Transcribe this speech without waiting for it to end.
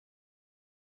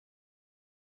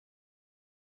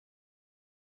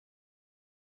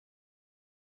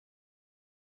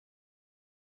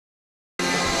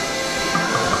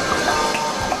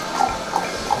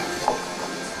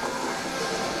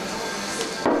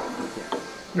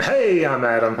Hey, I'm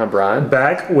Adam. I'm Bryan.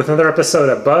 Back with another episode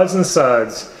of Buds and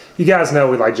Suds. You guys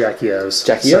know we like Jackie O's.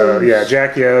 Jackie So, O's? yeah,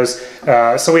 Jackie O's.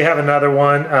 So we have another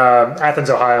one. Athens,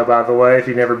 Ohio, by the way. If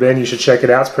you've never been, you should check it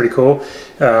out. It's pretty cool.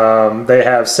 They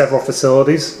have several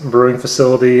facilities, brewing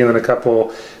facility, and then a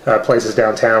couple places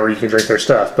downtown where you can drink their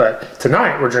stuff. But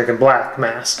tonight we're drinking Black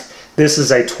Mask. This is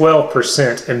a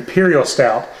 12% Imperial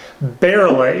Stout,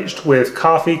 barrel-aged with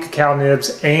coffee, cacao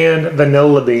nibs, and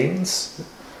vanilla beans.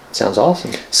 Sounds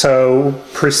awesome. So,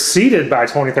 preceded by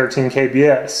 2013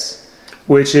 KBS,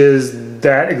 which is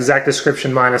that exact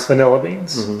description minus vanilla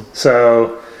beans.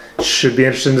 So, should be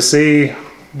interesting to see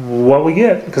what we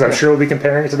get, because I'm sure we'll be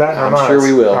comparing it to that. I'm sure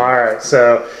we will. All right,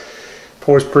 so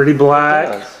pours pretty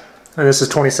black. And this is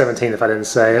 2017, if I didn't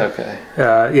say it. Okay.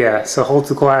 Yeah, so holds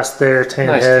the glass there, tan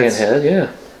Nice heads. tan head, yeah. All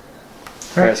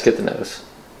right, let's get the nose.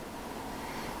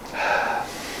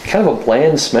 Kind of a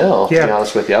bland smell, to be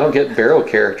honest with you. I don't get barrel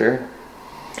character.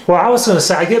 Well, I was going to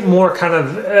say, I get more kind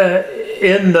of,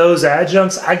 in those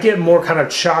adjuncts, I get more kind of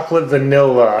chocolate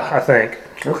vanilla, I think.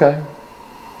 Okay.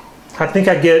 I think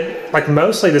I get, like,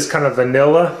 mostly this kind of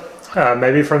vanilla,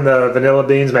 maybe from the vanilla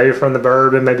beans, maybe from the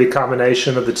bourbon, maybe a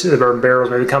combination of the two, the bourbon barrels,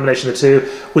 maybe a combination of the two,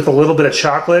 with a little bit of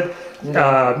chocolate.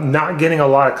 Not getting a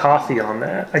lot of coffee on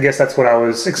that. I guess that's what I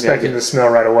was expecting to smell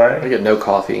right away. I get no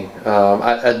coffee.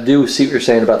 I do see what you're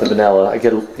saying about the vanilla. I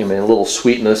get a little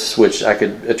sweetness, which I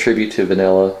could attribute to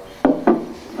vanilla.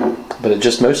 But it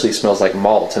just mostly smells like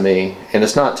malt to me. And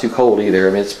it's not too cold either.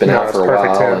 I mean, it's been out for a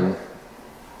while. And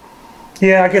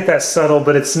yeah, I get that subtle,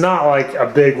 but it's not like a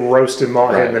big roasted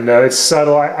malt head in the nose. It's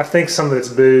subtle. I think some of it's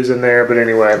booze in there, but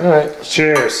anyway. All right.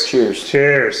 Cheers. Cheers.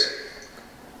 Cheers.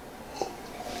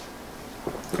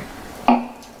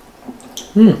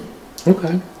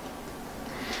 Okay.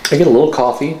 I get a little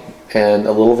coffee and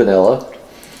a little vanilla.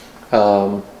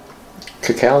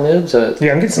 Cacao nibs? Yeah, I'm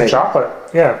getting some chocolate.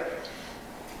 Yeah.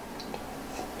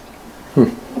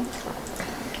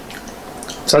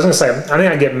 So I was going to say, I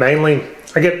think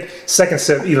I get second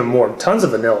sip even more. Tons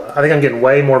of vanilla. I think I'm getting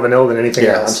way more vanilla than anything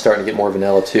else. Yeah, I'm starting to get more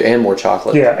vanilla too, and more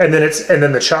chocolate. Yeah, and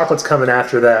then the chocolate's coming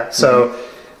after that. So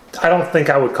I don't think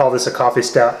I would call this a coffee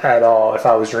stout at all if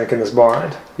I was drinking this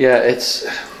blind. Yeah, it's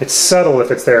subtle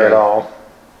if it's there at all.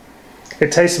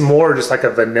 It tastes more just like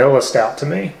a vanilla stout to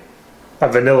me. A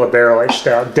vanilla barrel-aged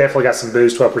stout. Definitely got some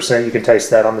booze, 12%. You can taste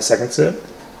that on the second sip.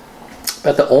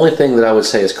 But the only thing that I would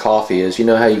say is coffee is, you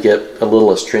know how you get a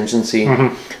little astringency?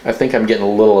 I think I'm getting a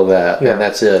little of that, and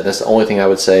that's it. That's the only thing I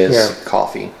would say is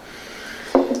coffee.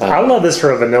 I love this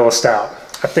for a vanilla stout.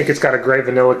 I think it's got a great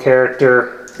vanilla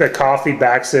character. The coffee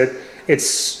backs it.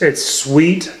 It's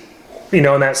sweet, in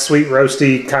that sweet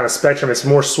roasty kind of spectrum. It's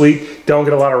more sweet. Don't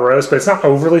get a lot of roast, but it's not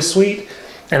overly sweet.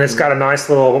 And it's got a nice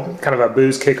little kind of a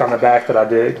booze kick on the back that I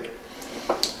dig.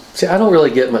 See, I don't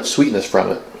really get much sweetness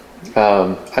from it.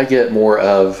 I get more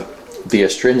of the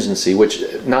astringency, which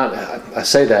I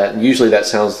say that, and usually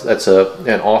that's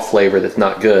an off flavor that's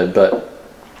not good, but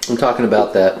I'm talking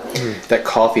about that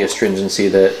coffee astringency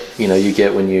that you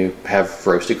get when you have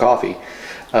roasted coffee.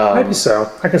 Maybe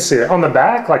so. I can see it on the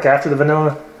back, like after the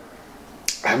vanilla.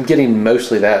 I'm getting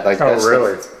mostly that. Like,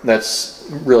 that's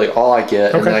really all I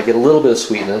get, and then I get a little bit of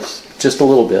sweetness, just a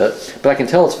little bit. But I can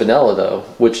tell it's vanilla though,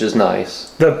 which is nice.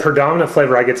 The predominant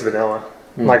flavor I get is vanilla,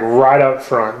 like right up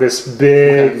front. This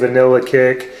big vanilla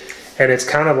kick, and it's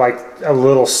kind of like a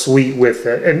little sweet with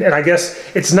it. And I guess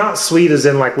it's not sweet as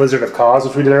in like Lizard of Cause,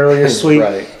 which we did earlier. Sweet.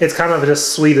 It's kind of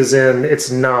just sweet as in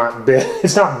it's not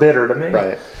bitter to me.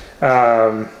 Right.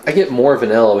 I get more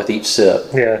vanilla with each sip.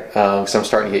 Yeah. Because I'm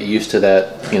starting to get used to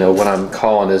that. What I'm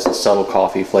calling is the subtle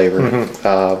coffee flavor.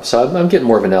 So I'm getting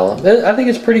more vanilla. I think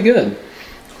it's pretty good.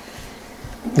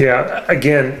 Yeah.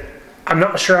 Again, I'm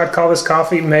not sure I'd call this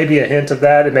coffee. Maybe a hint of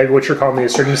that, and maybe what you're calling the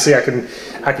astringency. I can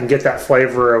get that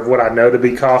flavor of what I know to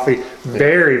be coffee.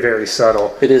 Very, very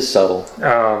subtle. It is subtle.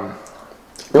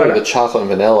 Really, the chocolate and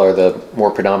vanilla are the more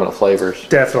predominant flavors.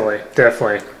 Definitely.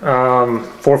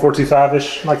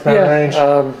 4.425-ish, like that range.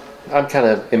 I'm kind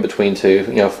of in between two.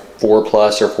 4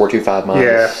 plus or 4.25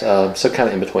 minus. So kind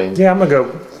of in between. Yeah, I'm gonna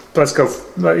go. Let's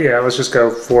just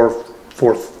go 4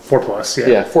 plus.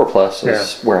 Yeah, 4 plus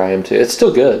is where I am too. It's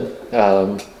still good.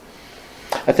 I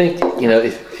think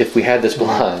if we had this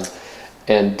blind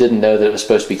and didn't know that it was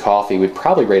supposed to be coffee, we'd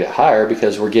probably rate it higher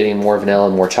because we're getting more vanilla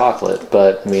and more chocolate.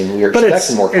 But I mean, we were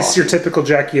expecting more coffee. It's your typical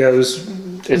Jackie O's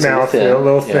mouthfeel, a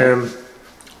little thin.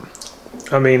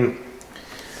 I mean,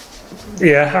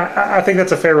 yeah, I think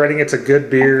that's a fair rating. It's a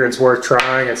good beer. It's worth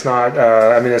trying. It's not.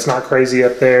 It's not crazy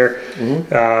up there.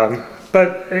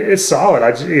 But it's solid.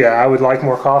 I would like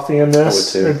more coffee in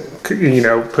this. I would too.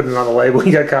 Putting it on the label,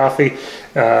 you got coffee.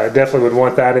 Definitely would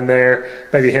want that in there.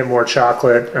 Maybe hint more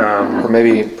chocolate. Or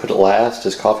maybe put it last.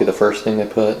 Is coffee the first thing they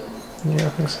put? Yeah, I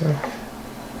think so.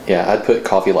 Yeah, I'd put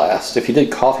coffee last. If you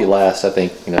did coffee last, I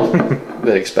think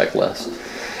they'd expect less.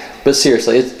 But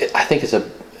seriously, I think it's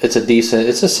a decent,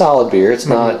 it's a solid beer. It's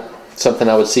not something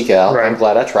I would seek out. Right. I'm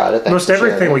glad I tried it. Most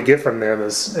everything we get from them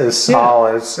is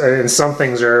solid, and some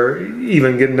things are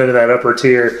even getting into that upper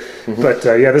tier. But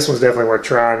yeah, this one's definitely worth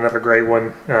trying. Another great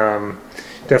one.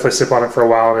 Definitely sip on it for a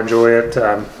while and enjoy it.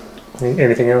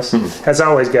 Anything else? As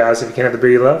always, guys, if you can't have the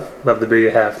beer you love the beer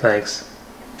you have. Thanks.